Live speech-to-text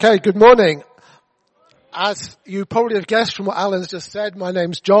Okay, good morning. As you probably have guessed from what Alan's just said, my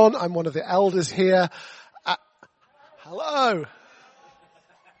name's John. I'm one of the elders here. Hello.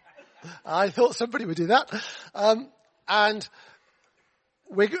 I thought somebody would do that. And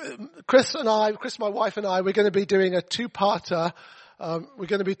Chris, my wife and I, we're going to be doing a two-parter. We're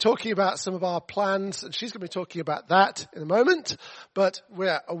going to be talking about some of our plans, and she's going to be talking about that in a moment. But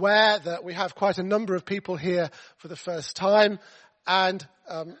we're aware that we have quite a number of people here for the first time, and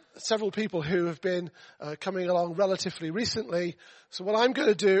several people who have been coming along relatively recently. So what I'm going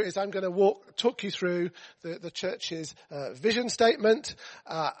to do is I'm going to talk you through the church's vision statement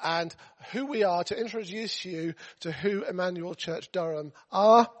and who we are, to introduce you to who Emmanuel Church Durham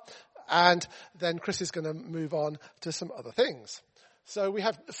are. And then Chris is going to move on to some other things. So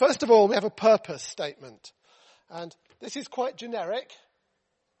first of all, we have a purpose statement. And this is quite generic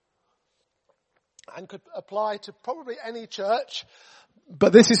and could apply to probably any church.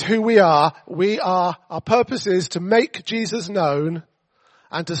 But this is who we are. Our purpose is to make Jesus known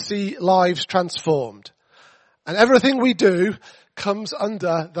and to see lives transformed. And everything we do comes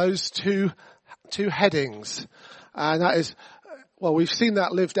under those two headings. And that is, well, we've seen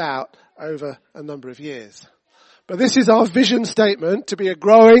that lived out over a number of years. But this is our vision statement: to be a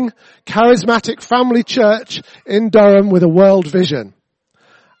growing, charismatic family church in Durham with a world vision.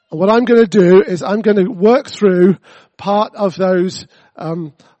 And what I'm going to do is I'm going to work through part of those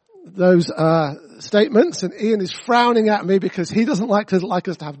statements. And Ian is frowning at me because he doesn't like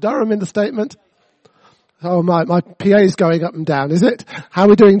us to have Durham in the statement. Oh, my PA is going up and down, is it? How are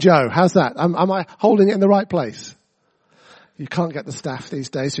we doing, Joe? How's that? Am I holding it in the right place? You can't get the staff these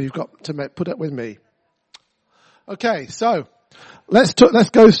days, so you've got to put up with me. Okay, so let's go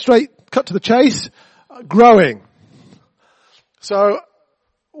cut to the chase. Growing. So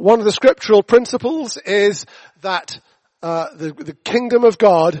one of the scriptural principles is that the kingdom of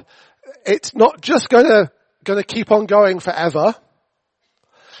God, it's not just going to keep on going forever.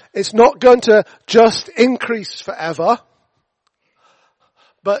 It's not going to just increase forever,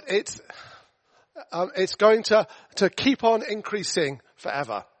 but it's going to keep on increasing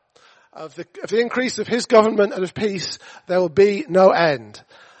forever. Of the increase of his government and of peace, there will be no end.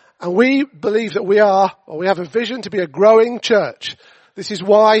 And we believe that we have a vision to be a growing church. This is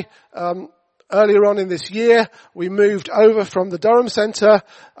why earlier on in this year we moved over from the Durham Centre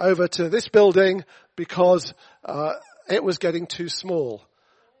over to this building because it was getting too small.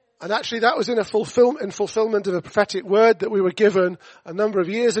 And actually that was in fulfillment of a prophetic word that we were given a number of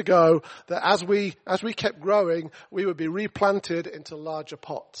years ago, that as we kept growing, we would be replanted into larger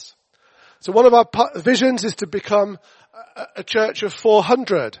pots. So one of our visions is to become a church of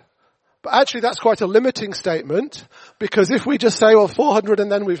 400. But actually that's quite a limiting statement, because if we just say, well, 400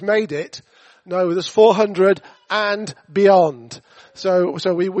 and then we've made it, no, there's 400 and beyond. So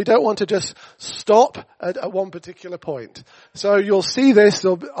we don't want to just stop at one particular point. So you'll see this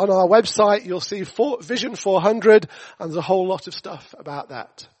on our website. You'll see Vision 400, and there's a whole lot of stuff about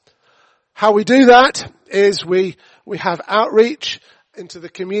that. How we do that is we have outreach into the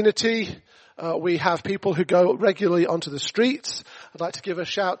community. We have people who go regularly onto the streets. I'd like to give a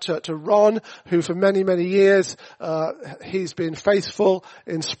shout to Ron, who for many, many years, he's been faithful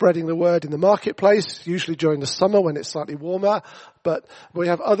in spreading the word in the marketplace, usually during the summer when it's slightly warmer. But we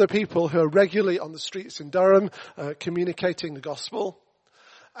have other people who are regularly on the streets in Durham, communicating the gospel.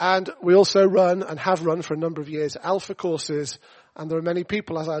 And we also run, and have run for a number of years, Alpha courses. And there are many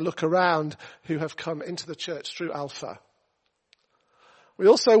people, as I look around, who have come into the church through Alpha. We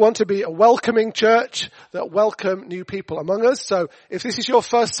also want to be a welcoming church that welcome new people among us. So if this is your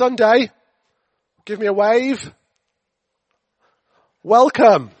first Sunday, give me a wave.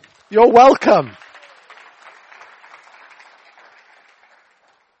 Welcome. You're welcome.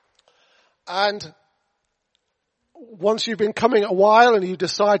 And once you've been coming a while and you've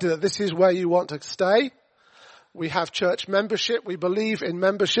decided that this is where you want to stay, we have church membership. We believe in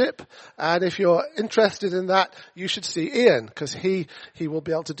membership. And if you're interested in that, you should see Ian, because he will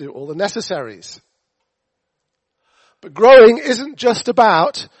be able to do all the necessaries. But growing isn't just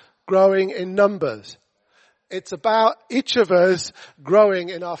about growing in numbers. It's about each of us growing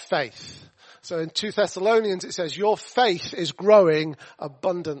in our faith. So in 2 Thessalonians it says, your faith is growing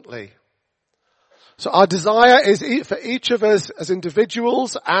abundantly. So our desire is for each of us as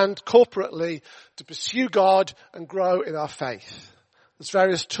individuals and corporately to pursue God and grow in our faith. There's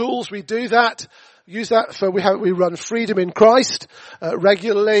various tools we do that. Use that we run Freedom in Christ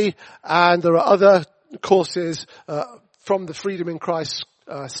regularly, and there are other courses from the Freedom in Christ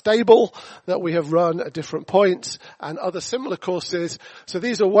stable that we have run at different points, and other similar courses. So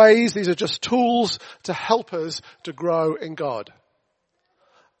these are just tools to help us to grow in God.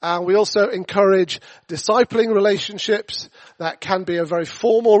 And we also encourage discipling relationships. That can be a very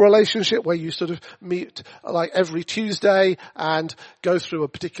formal relationship where you sort of meet like every Tuesday and go through a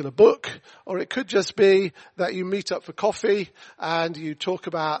particular book. Or it could just be that you meet up for coffee and you talk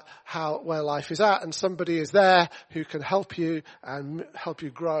about where life is at, and somebody is there who can help you and help you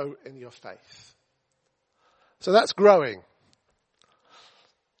grow in your faith. So that's growing.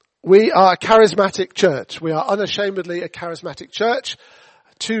 We are a charismatic church. We are unashamedly a charismatic church.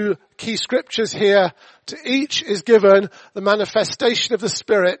 2 key scriptures here. To each is given the manifestation of the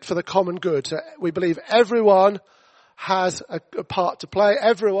Spirit for the common good. So we believe everyone has a part to play.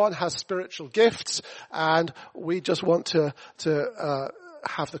 Everyone has spiritual gifts, and we just want to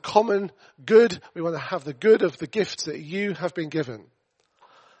have the common good. We want to have the good of the gifts that you have been given.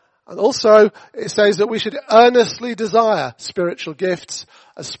 And also, it says that we should earnestly desire spiritual gifts,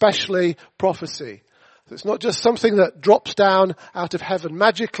 especially prophecy. So it's not just something that drops down out of heaven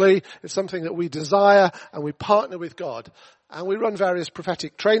magically. It's something that we desire, and we partner with God. And we run various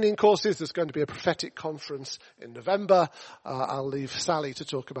prophetic training courses. There's going to be a prophetic conference in November. I'll leave Sally to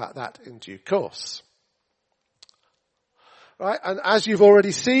talk about that in due course. Right, and as you've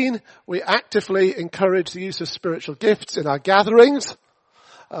already seen, we actively encourage the use of spiritual gifts in our gatherings.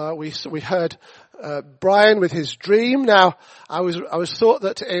 We heard Brian with his dream. Now, I was thought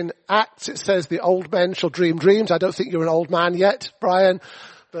that in Acts it says the old men shall dream dreams. I don't think you're an old man yet, Brian,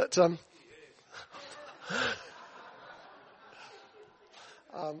 but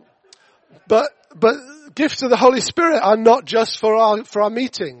but gifts of the Holy Spirit are not just for our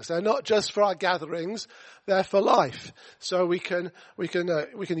meetings. They're not just for our gatherings. They're for life. So we can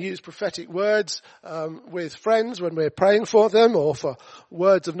use prophetic words with friends when we're praying for them, or for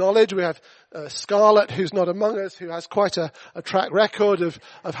words of knowledge. We have Scarlett, who's not among us, who has quite a track record of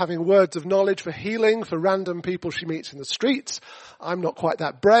having words of knowledge for healing for random people she meets in the streets. I'm not quite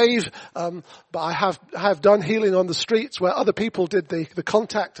that brave, but I have done healing on the streets where other people did the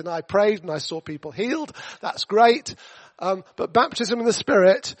contact, and I prayed and I saw people healed. That's great. But baptism in the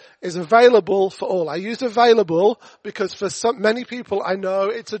Spirit is available for all. I use available because for many people I know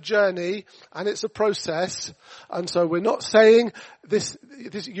it's a journey and it's a process. And so we're not saying this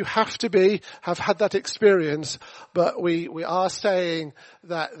you have to have had that experience, but we are saying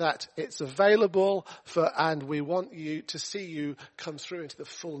that it's available and we want you to see you come through into the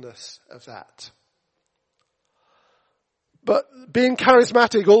fullness of that. But being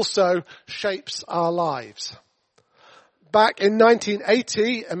charismatic also shapes our lives. Back in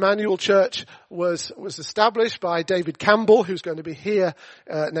 1980, Emmanuel Church was established by David Campbell, who's going to be here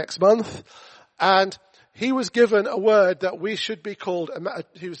next month. And he was given a word that we should be called.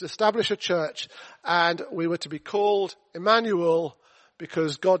 He was to establish a church, and we were to be called Emmanuel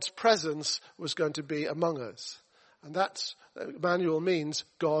because God's presence was going to be among us. And that's, Emmanuel means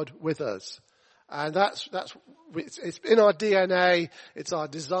God with us. And it's in our DNA, it's our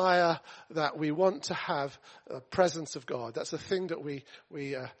desire that we want to have a presence of God. That's the thing that we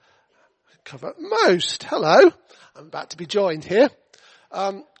cover most. Hello, I'm about to be joined here.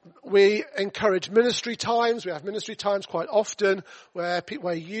 We encourage ministry times. We have ministry times quite often where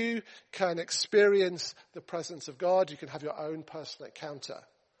you can experience the presence of God. You can have your own personal encounter.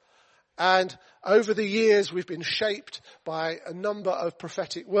 And over the years, we've been shaped by a number of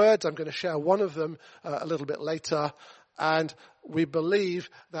prophetic words. I'm going to share one of them a little bit later. And we believe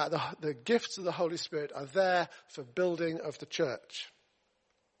that the gifts of the Holy Spirit are there for building of the church.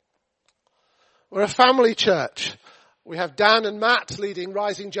 We're a family church. We have Dan and Matt leading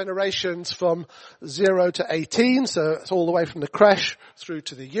rising generations from 0 to 18. So it's all the way from the creche through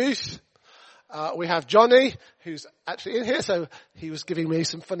to the youth. We have Johnny, who's actually in here, so he was giving me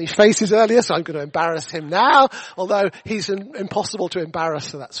some funny faces earlier, so I'm going to embarrass him now, although he's impossible to embarrass,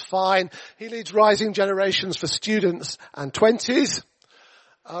 so that's fine. He leads Rising Generations for students and 20s.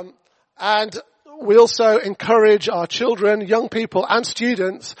 And we also encourage our children, young people and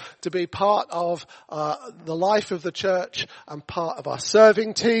students to be part of the life of the church and part of our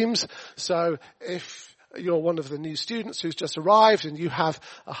serving teams. So if you're one of the new students who's just arrived and you have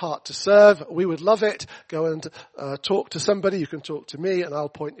a heart to serve, we would love it. Go and talk to somebody. You can talk to me and I'll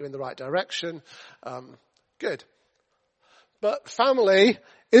point you in the right direction. Good. But family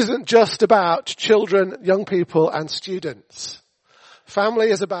isn't just about children, young people and students. Family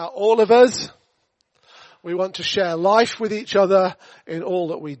is about all of us. We want to share life with each other in all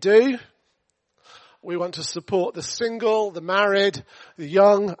that we do. We want to support the single, the married, the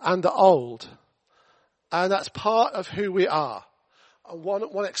young and the old. And that's part of who we are.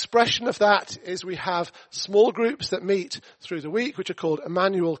 One expression of that is we have small groups that meet through the week, which are called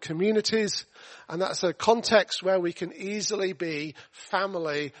Emmanuel communities. And that's a context where we can easily be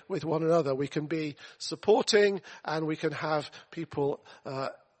family with one another. We can be supporting, and we can have people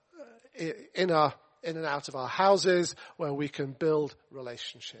in and out of our houses where we can build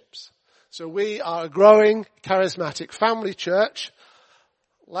relationships. So we are a growing charismatic family church.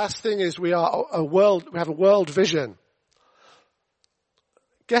 Last thing is we have a world vision.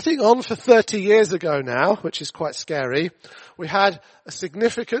 Getting on for 30 years ago now, which is quite scary, we had a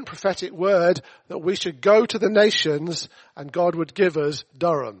significant prophetic word that we should go to the nations and God would give us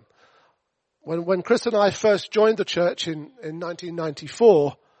Durham. When Chris and I first joined the church in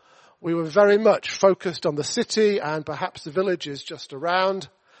 1994, we were very much focused on the city and perhaps the villages just around.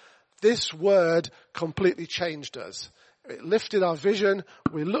 This word completely changed us. It lifted our vision.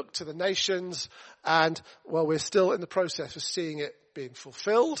 We looked to the nations, and, well, we're still in the process of seeing it being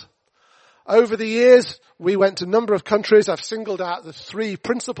fulfilled. Over the years, we went to a number of countries. I've singled out the 3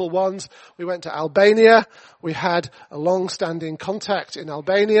 principal ones. We went to Albania. We had a long-standing contact in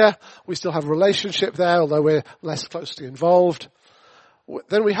Albania. We still have a relationship there, although we're less closely involved.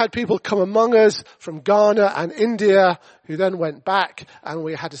 Then we had people come among us from Ghana and India who then went back, and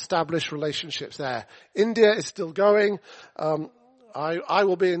we had established relationships there. India is still going. I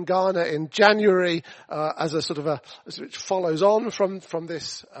will be in Ghana in January as it follows on from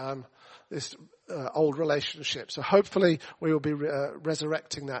this old relationship. So hopefully we will be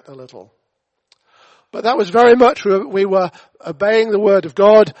resurrecting that a little. But that was very much, we were obeying the word of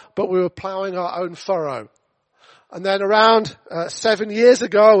God, but we were ploughing our own furrow. And then around 7 years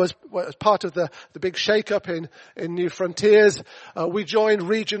ago, as part of the big shake-up in New Frontiers, we joined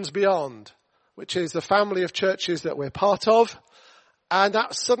Regions Beyond, which is the family of churches that we're part of. And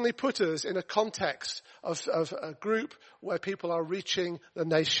that suddenly put us in a context of a group where people are reaching the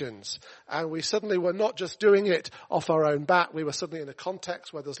nations. And we suddenly were not just doing it off our own bat, we were suddenly in a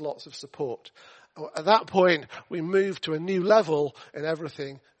context where there's lots of support. At that point, we moved to a new level in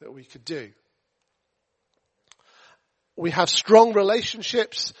everything that we could do. We have strong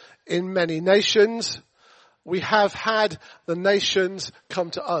relationships in many nations. We have had the nations come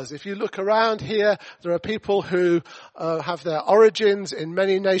to us. If you look around here, there are people who have their origins in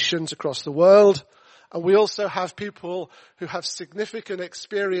many nations across the world. And we also have people who have significant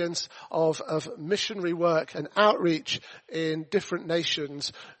experience of missionary work and outreach in different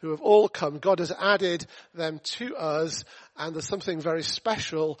nations who have all come. God has added them to us, and there's something very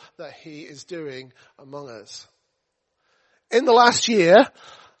special that He is doing among us. In the last year,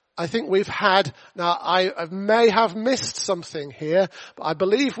 I think we've had, now I may have missed something here, but I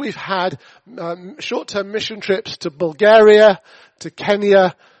believe we've had short-term mission trips to Bulgaria, to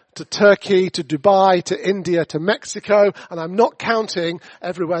Kenya, to Turkey, to Dubai, to India, to Mexico, and I'm not counting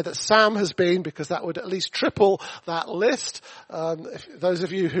everywhere that Sam has been, because that would at least triple that list. If those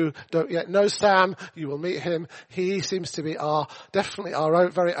of you who don't yet know Sam, you will meet him. He seems to be definitely our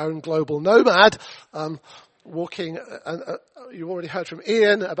very own global nomad. Walking, you already heard from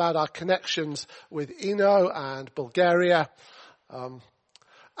Ian about our connections with Eno and Bulgaria.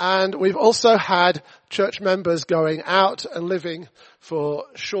 And we've also had church members going out and living for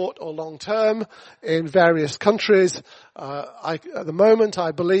short or long term in various countries. At the moment,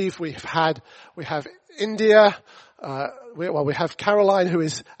 I believe we have India. We have Caroline, who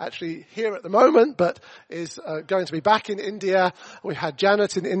is actually here at the moment, but is going to be back in India. We had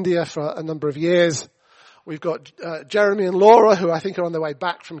Janet in India for a number of years. We've got Jeremy and Laura, who I think are on their way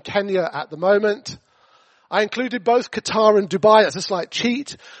back from Kenya at the moment. I included both Qatar and Dubai. That's a slight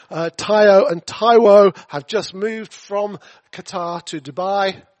cheat. Tayo and Taiwo have just moved from Qatar to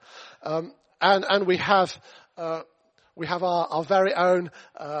Dubai. And we have our very own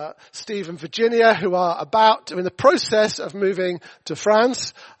Steve and Virginia, who are in the process of moving to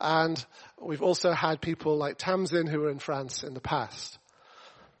France. And we've also had people like Tamsin, who were in France in the past.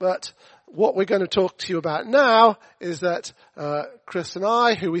 But what we're going to talk to you about now is that Chris and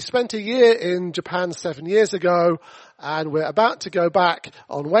I, who we spent a year in Japan 7 years ago, and we're about to go back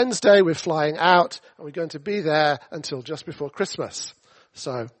on Wednesday. We're flying out, and we're going to be there until just before Christmas.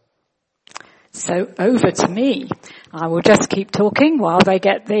 So over to me. I will just keep talking while they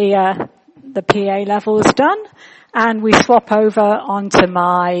get the PA levels done, and we swap over onto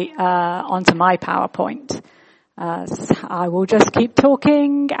my PowerPoint. I will just keep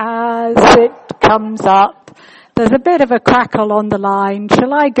talking as it comes up. There's a bit of a crackle on the line.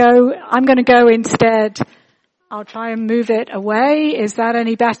 Shall I go? I'm going to go instead. I'll try and move it away. Is that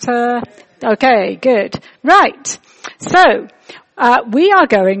any better? Okay, good. Right. So, We are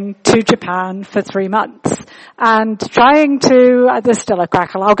going to Japan for 3 months and trying to, there's still a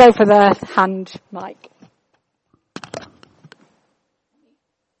crackle. I'll go for the hand mic.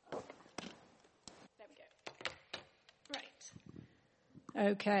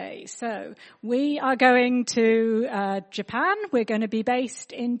 Okay, so we are going to Japan. We're going to be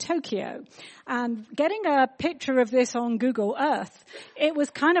based in Tokyo. And getting a picture of this on Google Earth, it was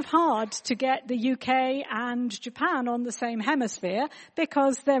kind of hard to get the UK and Japan on the same hemisphere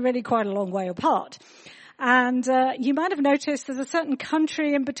because they're really quite a long way apart. And you might have noticed there's a certain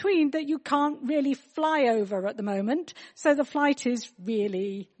country in between that you can't really fly over at the moment. So the flight is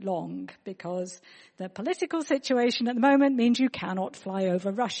really long because the political situation at the moment means you cannot fly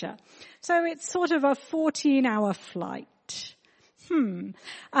over Russia. So it's sort of a 14-hour flight.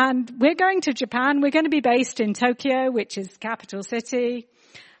 And we're going to Japan. We're going to be based in Tokyo, which is the capital city.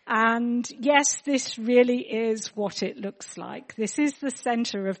 And yes, this really is what it looks like. This is the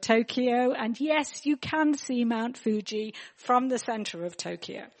center of Tokyo. And yes, you can see Mount Fuji from the center of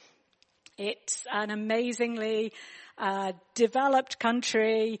Tokyo. It's an amazingly developed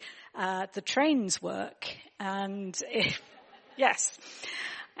country. The trains work. And yes,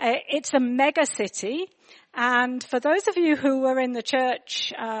 it's a mega city. And for those of you who were in the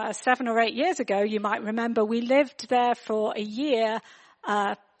church 7 or 8 years ago, you might remember we lived there for a year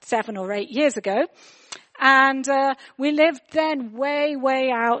 7 or 8 years ago. And we lived then way, way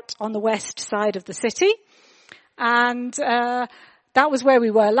out on the west side of the city. And that was where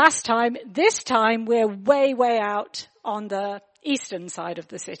we were last time. This time we're way, way out on the eastern side of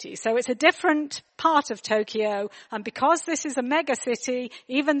the city. So it's a different part of Tokyo. And because this is a mega city,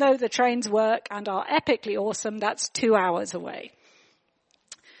 even though the trains work and are epically awesome, that's 2 hours away.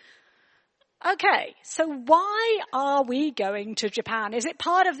 Okay, so why are we going to Japan? Is it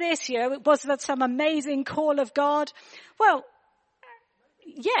part of this? Was that some amazing call of God? Well,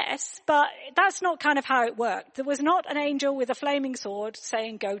 yes, but that's not kind of how it worked. There was not an angel with a flaming sword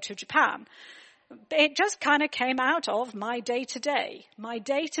saying go to Japan. It just kind of came out of my day-to-day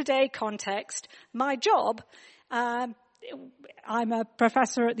context, my job. I'm a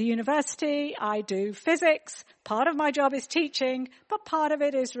professor at the university. I do physics. Part of my job is teaching, but part of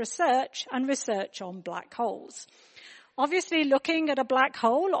it is research and research on black holes. Obviously, looking at a black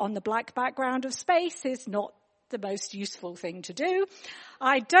hole on the black background of space is not the most useful thing to do.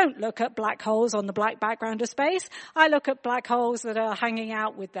 I don't look at black holes on the black background of space. I look at black holes that are hanging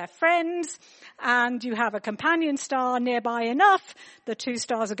out with their friends, and you have a companion star nearby enough. The two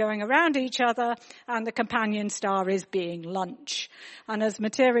stars are going around each other, and the companion star is being lunch. And as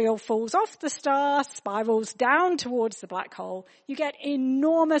material falls off the star, spirals down towards the black hole, you get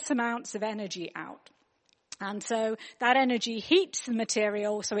enormous amounts of energy out. And so that energy heats the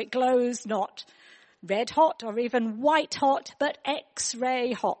material so it glows not red hot or even white hot, but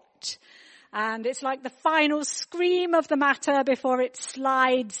X-ray hot. And it's like the final scream of the matter before it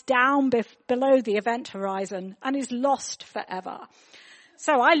slides down below the event horizon and is lost forever.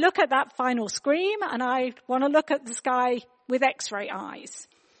 So I look at that final scream and I want to look at the sky with X-ray eyes.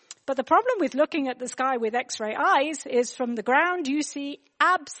 But the problem with looking at the sky with X-ray eyes is from the ground you see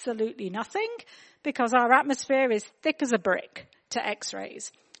absolutely nothing because our atmosphere is thick as a brick to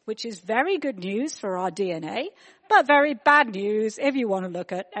X-rays, which is very good news for our DNA, but very bad news if you want to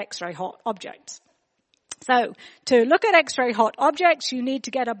look at X-ray hot objects. So to look at X-ray hot objects, you need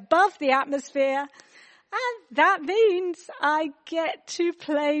to get above the atmosphere, and that means I get to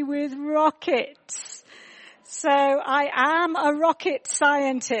play with rockets. So I am a rocket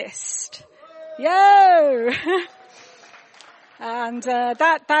scientist. Yo! And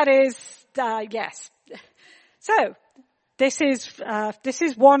that is, yes. So, This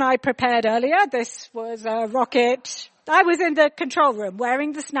is one I prepared earlier. This was a rocket. I was in the control room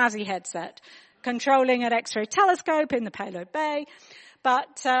wearing the snazzy headset, controlling an X-ray telescope in the payload bay.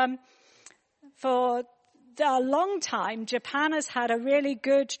 But for a long time, Japan has had a really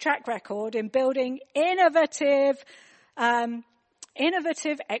good track record in building innovative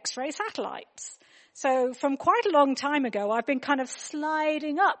X-ray satellites. So from quite a long time ago, I've been kind of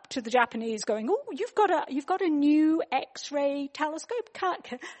sliding up to the Japanese going, oh, you've got a new X-ray telescope.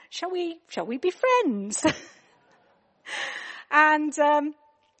 Shall we be friends? And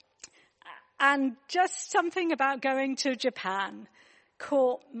just something about going to Japan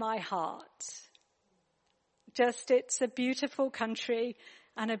caught my heart. It's a beautiful country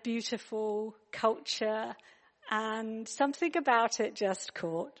and a beautiful culture. And something about it just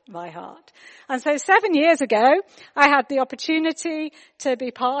caught my heart. And so 7 years ago, I had the opportunity to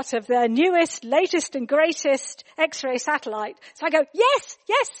be part of the newest, latest and greatest X-ray satellite. So I go, yes,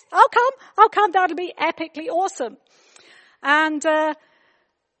 I'll come, that'll be epically awesome. And, of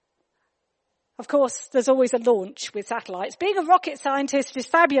course, there's always a launch with satellites. Being a rocket scientist is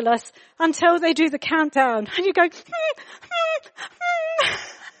fabulous until they do the countdown. And you go,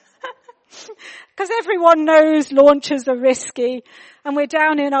 because everyone knows launches are risky. And we're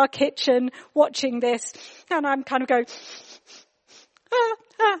down in our kitchen watching this. And I'm kind of going,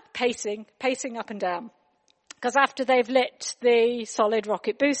 pacing up and down. Because after they've lit the solid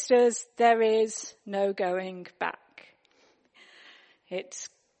rocket boosters, there is no going back. It's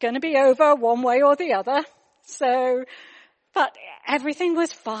going to be over one way or the other. So, but everything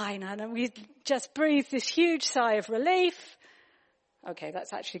was fine. And we just breathed this huge sigh of relief. Okay,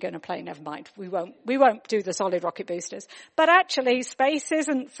 that's actually going to play. Never mind. We won't do the solid rocket boosters. But actually, space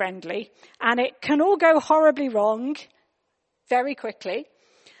isn't friendly. And it can all go horribly wrong very quickly.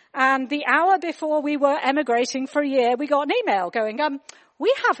 And the hour before we were emigrating for a year, we got an email going,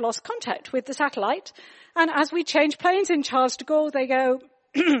 we have lost contact with the satellite. And as we change planes in Charles de Gaulle, they go,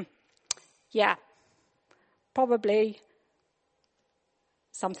 yeah, probably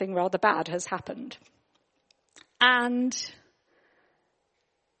something rather bad has happened. And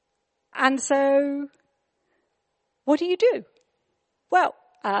so what do you do? Well,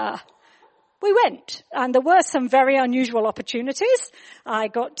 we went, and there were some very unusual opportunities. I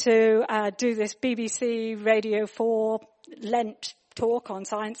got to do this BBC Radio 4 Lent talk on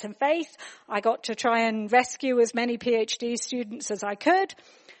science and faith. I got to try and rescue as many PhD students as I could.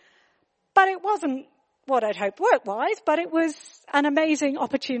 But it wasn't what I'd hoped work-wise, but it was an amazing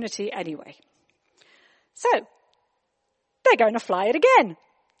opportunity anyway. So, they're going to fly it again.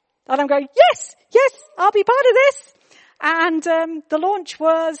 And I'm going, yes, I'll be part of this. And the launch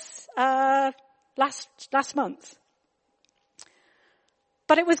was last month.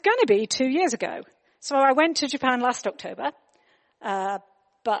 But it was going to be 2 years ago. So I went to Japan last October,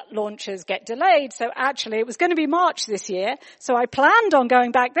 but launches get delayed. So actually it was going to be March this year. So I planned on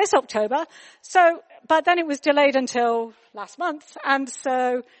going back this October. But then it was delayed until last month. And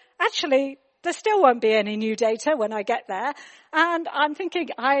so actually there still won't be any new data when I get there. And I'm thinking,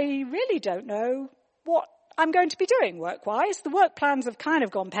 I really don't know what I'm going to be doing work-wise. The work plans have kind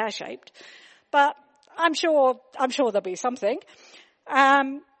of gone pear-shaped, but I'm sure there'll be something.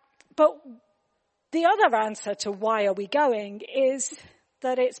 But the other answer to why are we going is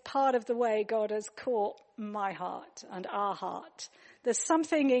that it's part of the way God has caught my heart and our heart. There's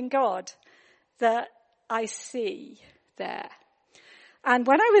something in God that I see there. And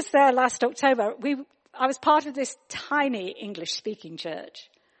when I was there last October, I was part of this tiny English-speaking church.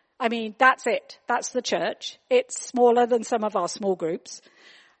 I mean, that's it. That's the church. It's smaller than some of our small groups.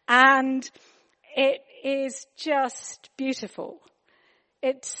 And it is just beautiful.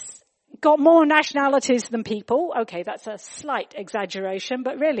 It's got more nationalities than people. Okay, that's a slight exaggeration,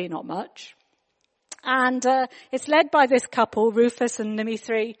 but really not much. And it's led by this couple, Rufus and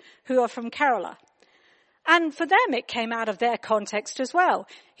Nimithri, who are from Kerala. And for them, it came out of their context as well.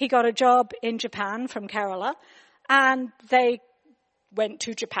 He got a job in Japan from Kerala, and they went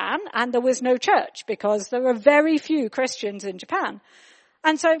to Japan, and there was no church because there were very few Christians in Japan.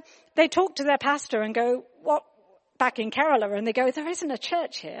 And so they talked to their pastor and go, what, back in Kerala, and they go, there isn't a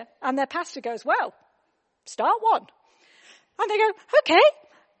church here. And their pastor goes, well, start one. And they go, okay.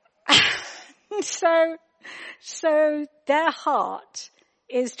 So their heart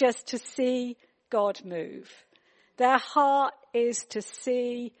is just to see God move. Their heart is to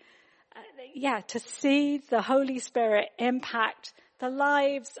see the Holy Spirit impact the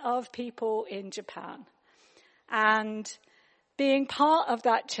lives of people in Japan. And being part of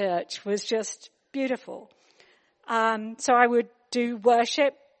that church was just beautiful. So I would do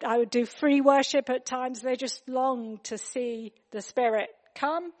worship. I would do free worship at times. They just longed to see the Spirit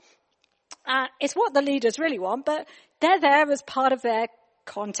come. It's what the leaders really want, but they're there as part of their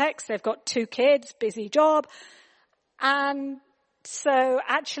context. They've got 2 kids, busy job. And so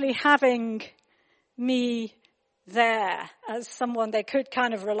actually having me there as someone they could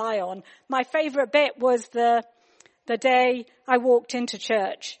kind of rely on. My favorite bit was the day I walked into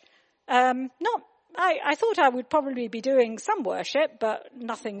church. I thought I would probably be doing some worship, but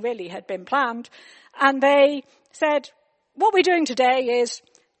nothing really had been planned. And they said, what we're doing today is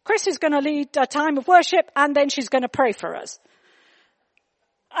Chris is going to lead a time of worship and then she's going to pray for us.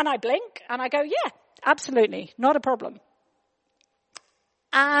 And I blink and I go, yeah, absolutely, not a problem.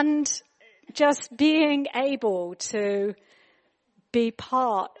 And just being able to be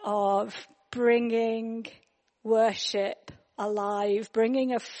part of bringing worship alive,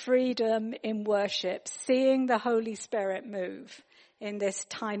 bringing a freedom in worship, seeing the Holy Spirit move in this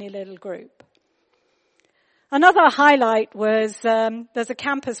tiny little group. Another highlight was there's a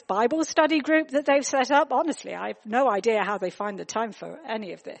campus Bible study group that they've set up. Honestly, I have no idea how they find the time for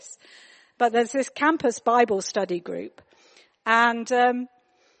any of this. But there's this campus Bible study group. And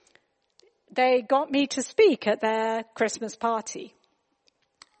they got me to speak at their Christmas party.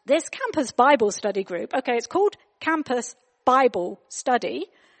 This campus Bible study group, okay, it's called Campus Bible Study.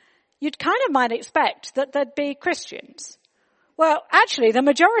 You'd kind of might expect that there'd be Christians. Well, actually, the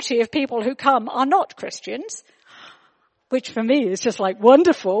majority of people who come are not Christians, which for me is just like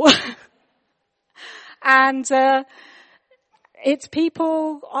wonderful. And it's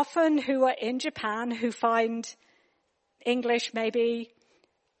people often who are in Japan who find English maybe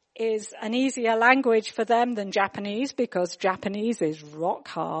is an easier language for them than Japanese, because Japanese is rock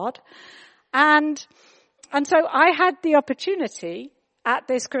hard. And so I had the opportunity at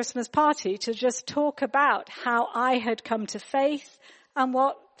this Christmas party to just talk about how I had come to faith and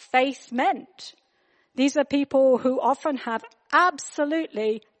what faith meant. These are people who often have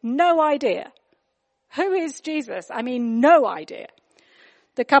absolutely no idea. Who is Jesus? I mean, no idea.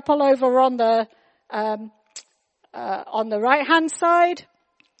 The couple over on the right-hand side,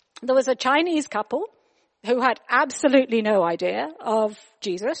 there was a Chinese couple who had absolutely no idea of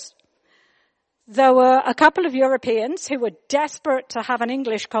Jesus. There were a couple of Europeans who were desperate to have an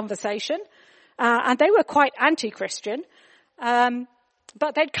English conversation, and they were quite anti-Christian,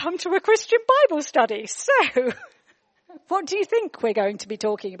 but they'd come to a Christian Bible study. So, what do you think we're going to be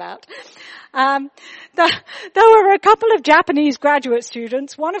talking about? There were a couple of Japanese graduate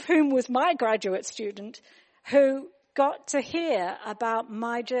students, one of whom was my graduate student, who got to hear about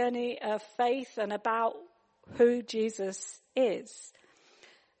my journey of faith and about who Jesus is.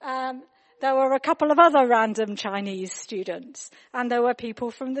 There were a couple of other random Chinese students, and there were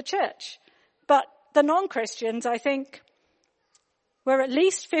people from the church. But the non-Christians, I think, were at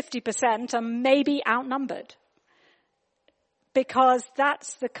least 50% and maybe outnumbered, because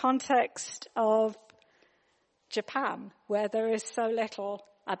that's the context of Japan, where there is so little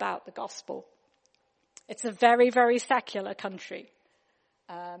about the gospel. It's a very, very secular country.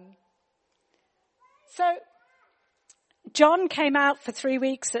 So John came out for 3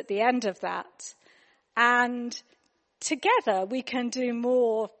 weeks at the end of that, and together we can do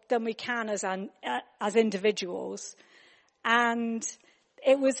more than we can as individuals. And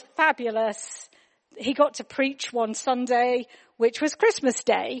it was fabulous. He got to preach one Sunday, which was Christmas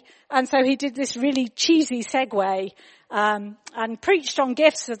Day, and so he did this really cheesy segue and preached on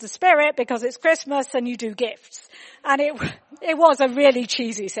gifts of the Spirit, because it's Christmas and you do gifts. And it was a really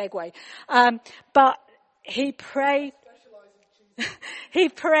cheesy segue. But he prayed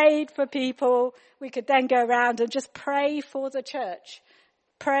for people. We could then go around and just pray for the church,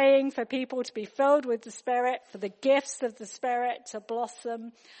 praying for people to be filled with the Spirit, for the gifts of the Spirit to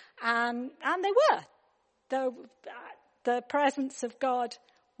blossom. And they were. The presence of God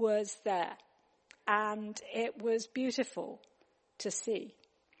was there. And it was beautiful to see.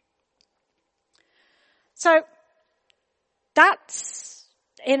 So that's,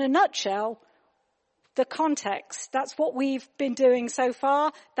 in a nutshell, the context. That's what we've been doing so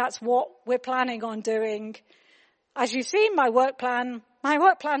far. That's what we're planning on doing. As you see, my work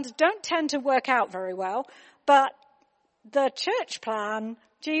plans don't tend to work out very well, but the church plan,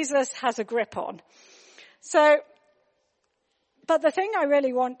 Jesus has a grip on. But the thing I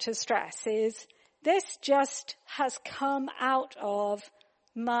really want to stress is this just has come out of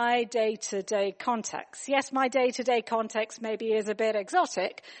my day-to-day context. Yes, my day-to-day context maybe is a bit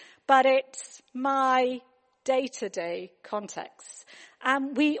exotic, but it's my day-to-day context.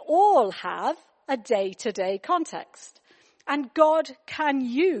 And we all have a day-to-day context. And God can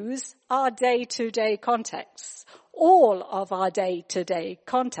use our day-to-day contexts, all of our day-to-day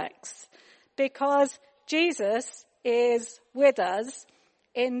contexts, because Jesus is with us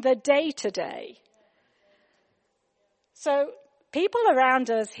in the day-to-day. So people around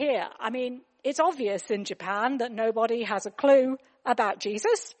us here, I mean, it's obvious in Japan that nobody has a clue about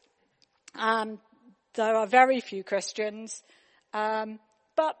Jesus. There are very few Christians.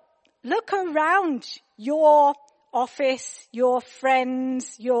 But look around your office, your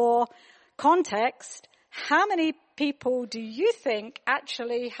friends, your context. How many people do you think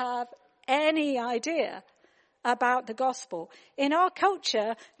actually have any idea about the gospel? In our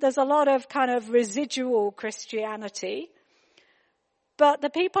culture, there's a lot of kind of residual Christianity. But the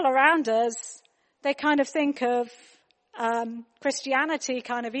people around us, they kind of think of Christianity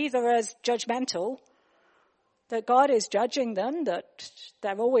kind of either as judgmental, that God is judging them, that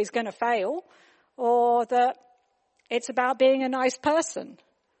they're always going to fail, or that it's about being a nice person.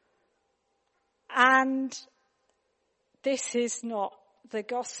 And this is not the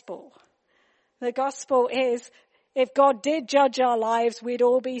gospel. The gospel is, if God did judge our lives, we'd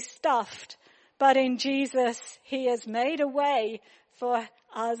all be stuffed. But in Jesus, he has made a way for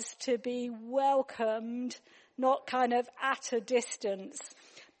us to be welcomed, not kind of at a distance,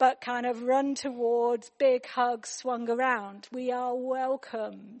 but kind of run towards, big hugs swung around. We are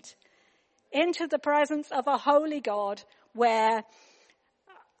welcomed into the presence of a holy God where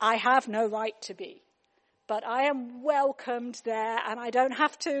I have no right to be. But I am welcomed there, and I don't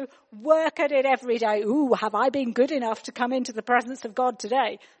have to work at it every day. Ooh, have I been good enough to come into the presence of God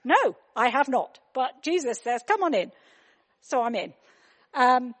today? No, I have not. But Jesus says, come on in. So I'm in.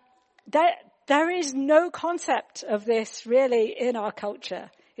 There is no concept of this really in our culture.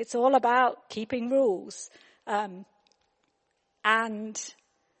 It's all about keeping rules and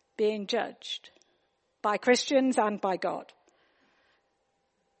being judged by Christians and by God.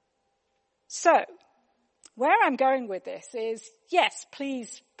 So, where I'm going with this is, yes,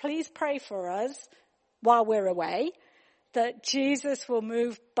 please pray for us while we're away, that Jesus will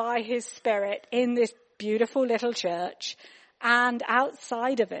move by his Spirit in this beautiful little church, and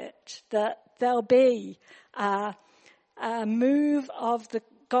outside of it, that there'll be a move of the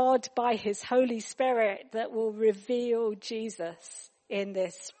God by his Holy Spirit that will reveal Jesus in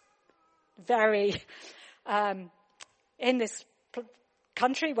this very, in this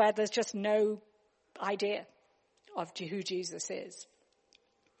country where there's just no idea of who Jesus is.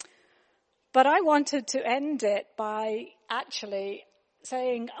 But I wanted to end it by actually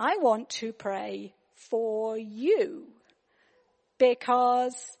saying, I want to pray for you,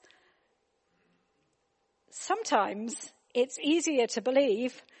 because sometimes it's easier to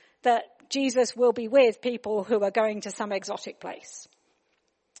believe that Jesus will be with people who are going to some exotic place.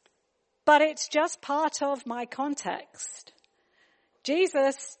 But it's just part of my context.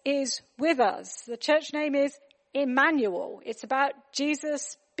 Jesus is with us. The church name is Emmanuel. It's about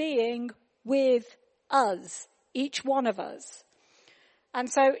Jesus being with us, each one of us. And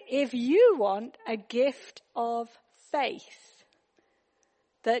so if you want a gift of faith,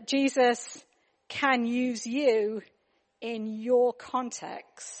 that Jesus can use you in your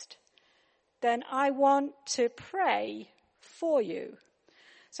context, then I want to pray for you.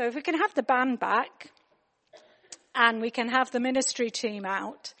 So if we can have the band back and we can have the ministry team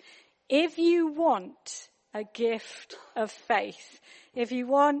out, if you want a gift of faith, if you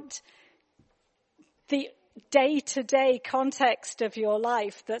want the day-to-day context of your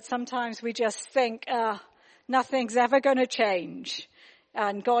life that sometimes we just think, nothing's ever going to change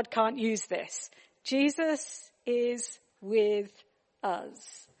and God can't use this. Jesus is with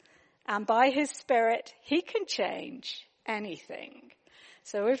us. And by his Spirit, he can change anything.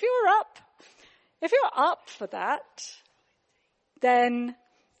 So if you're up for that, then,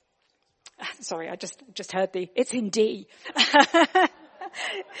 sorry, I just heard it's in D.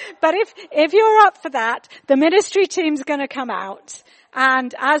 But if you're up for that, the ministry team's going to come out.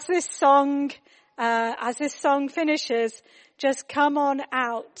 And as this song finishes, just come on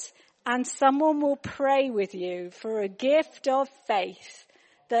out and someone will pray with you for a gift of faith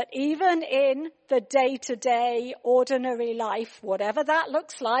that even in the day-to-day ordinary life, whatever that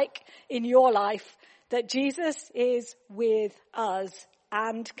looks like in your life, that Jesus is with us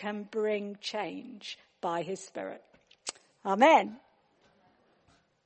and can bring change by his Spirit. Amen.